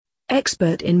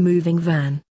Expert in moving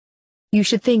van. You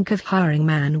should think of hiring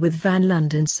Man with Van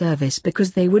London service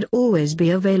because they would always be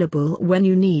available when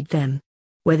you need them.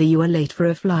 Whether you are late for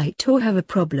a flight or have a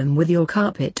problem with your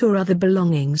carpet or other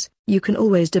belongings, you can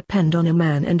always depend on a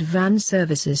Man and Van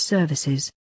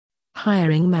services.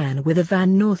 Hiring Man with a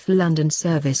Van North London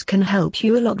service can help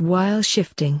you a lot while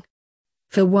shifting.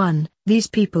 For one, these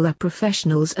people are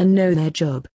professionals and know their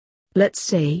job. Let's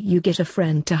say you get a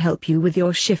friend to help you with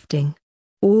your shifting.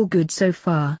 All good so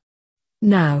far.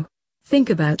 Now, think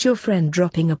about your friend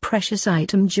dropping a precious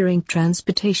item during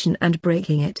transportation and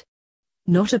breaking it.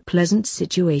 Not a pleasant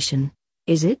situation,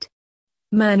 is it?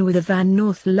 Man with a Van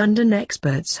North London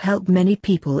experts help many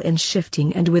people in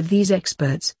shifting, and with these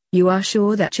experts, you are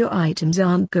sure that your items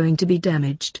aren't going to be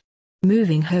damaged.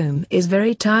 Moving home is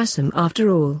very tiresome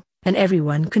after all, and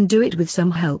everyone can do it with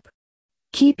some help.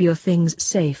 Keep your things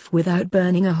safe without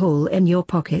burning a hole in your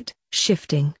pocket.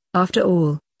 Shifting, after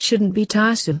all, shouldn't be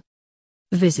tiresome.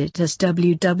 Visit us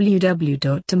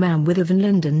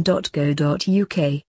www.manwithavanlondon.co.uk.